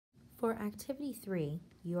For activity 3,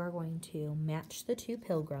 you are going to match the two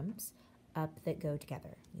pilgrims up that go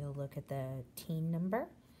together. You'll look at the teen number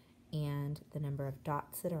and the number of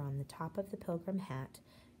dots that are on the top of the pilgrim hat.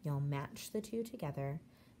 You'll match the two together.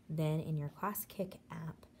 Then in your ClassKick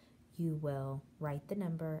app, you will write the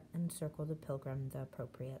number and circle the pilgrim the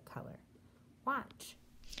appropriate color. Watch.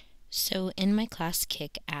 So in my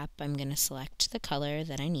ClassKick app, I'm going to select the color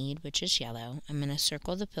that I need, which is yellow. I'm going to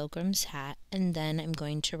circle the pilgrim's hat, and then I'm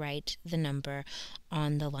going to write the number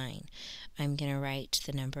on the line. I'm going to write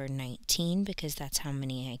the number 19 because that's how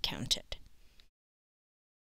many I counted.